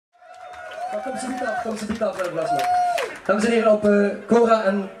Kom ze biet af, Blasman. Dames en heren, op Kora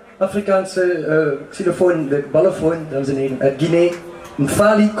en Afrikaanse xylofoon, de ballofoon, dames en heren, uit Guinea,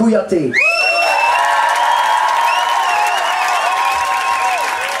 Mfali Kouyaté.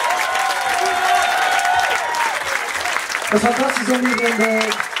 Het is fantastisch om hier in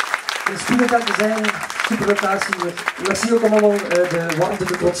de Spiegeltuin te zijn, super locatie. Merci ook om allemaal de warmte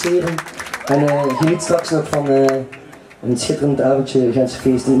te trotseren. En geniet straks nog van een schitterend avondje Gentse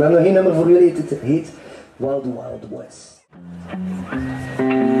feesten. We hebben nog één nummer voor jullie, het heet Wild Wild West.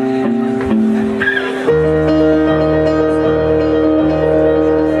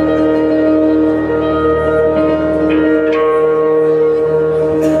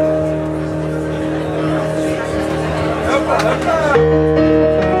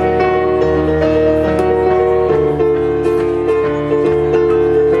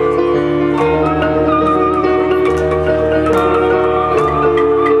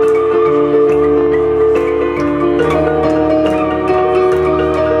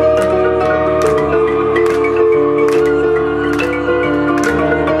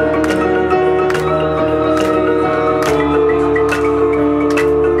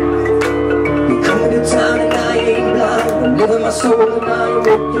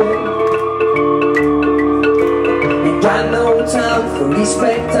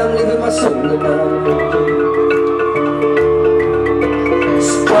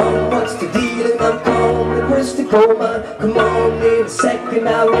 Come on, need a second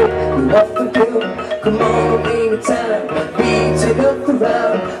hour, you often kill. Come on, need a time, beating up the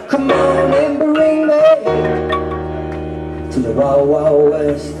round. Come on and bring me to the Wild Wild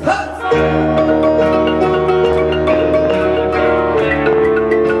West.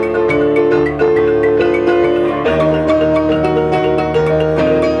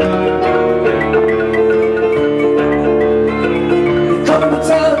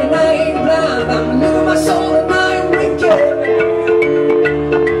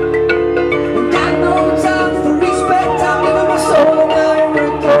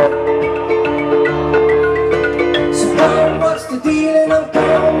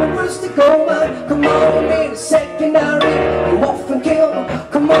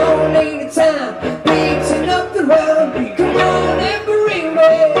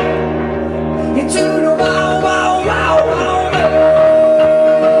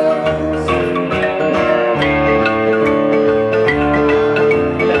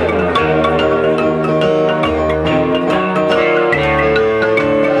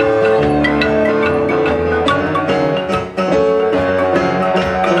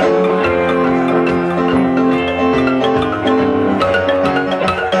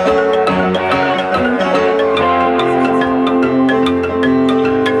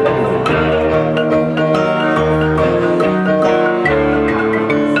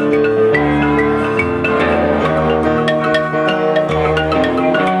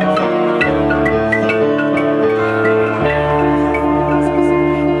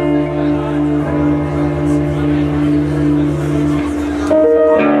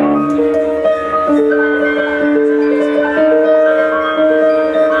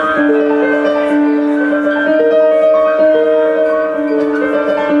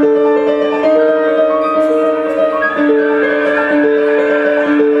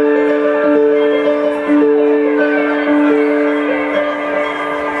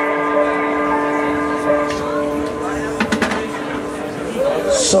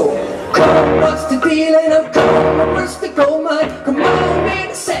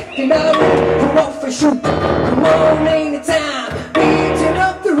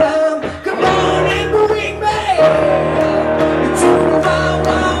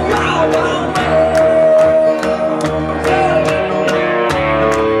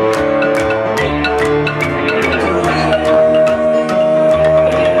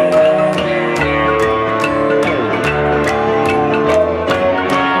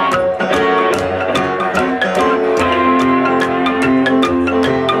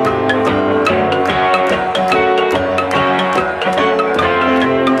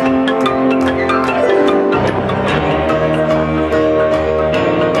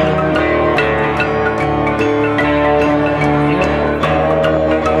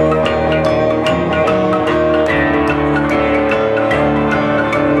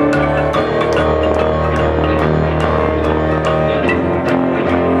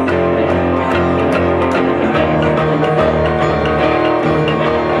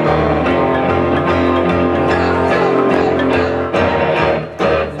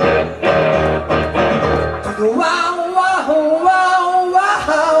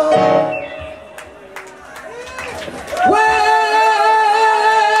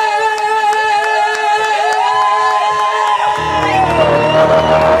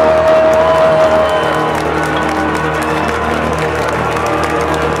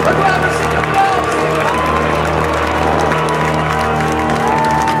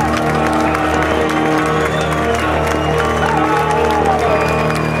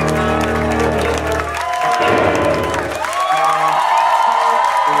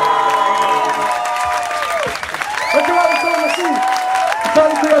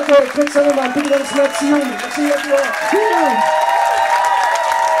 samen met Sioen. Merci dankjewel.